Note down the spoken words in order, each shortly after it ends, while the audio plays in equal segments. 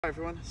Hi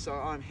everyone, so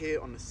I'm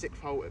here on the 6th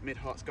hole at Mid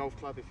Hearts Golf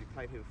Club. If you've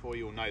played here before,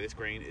 you'll know this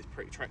green is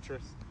pretty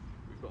treacherous.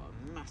 We've got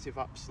a massive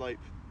upslope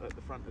at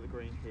the front of the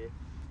green here,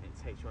 and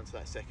it takes you onto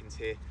that second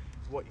tier.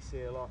 What you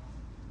see a lot,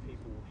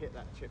 people will hit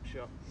that chip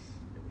shot,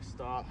 it will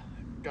start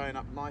going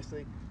up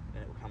nicely,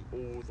 and it will come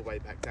all the way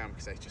back down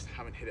because they just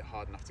haven't hit it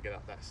hard enough to get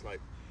up that slope.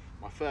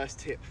 My first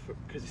tip,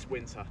 because it's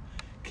winter,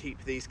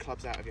 keep these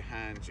clubs out of your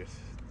hand. Just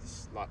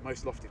like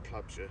most lofted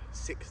clubs, your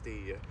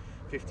 60, your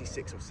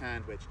 56 or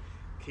sandwich,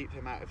 keep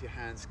them out of your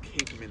hands,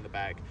 keep them in the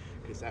bag,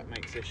 because that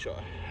makes this shot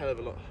a hell of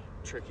a lot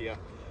trickier.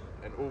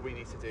 And all we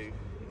need to do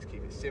is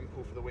keep it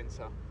simple for the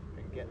winter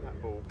and get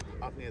that ball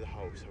up near the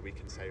hole so we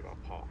can save our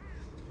par.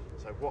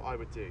 So what I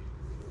would do,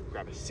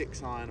 grab a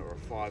 6-iron or a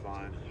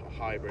 5-iron, a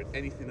hybrid,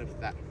 anything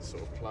of that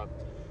sort of club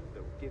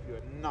that will give you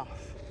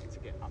enough to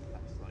get up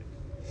that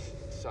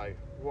slope. So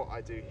what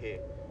I do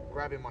here,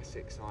 grabbing my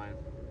 6-iron,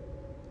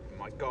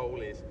 my goal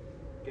is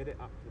get it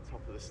up to the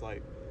top of the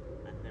slope,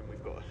 and then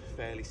we've got a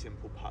fairly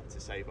simple putt to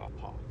save our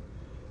par.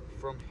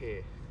 From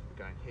here, we're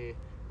going here.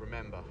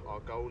 Remember, our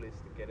goal is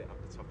to get it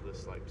up the top of the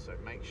slope, so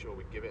make sure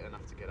we give it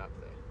enough to get up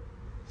there.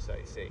 So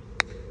you see,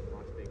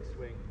 nice big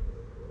swing,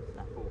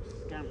 that ball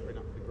scampering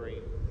up the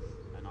green,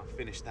 and I've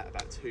finished that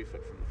about 2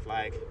 foot from the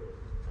flag,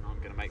 and I'm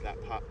going to make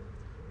that putt.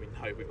 We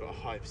know we've got a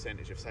high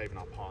percentage of saving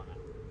our par now.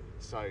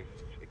 So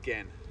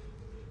again,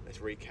 let's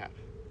recap.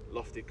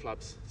 Lofted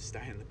clubs,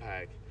 stay in the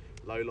bag.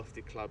 Low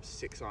lofted clubs,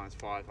 6-irons,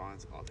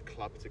 5-irons are the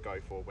club to go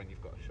for when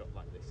you've got a shot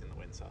like this in the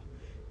winter.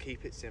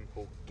 Keep it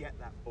simple, get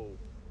that ball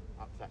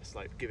up that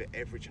slope, give it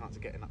every chance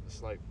of getting up the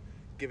slope,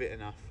 give it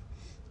enough,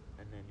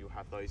 and then you'll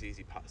have those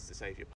easy putts to save your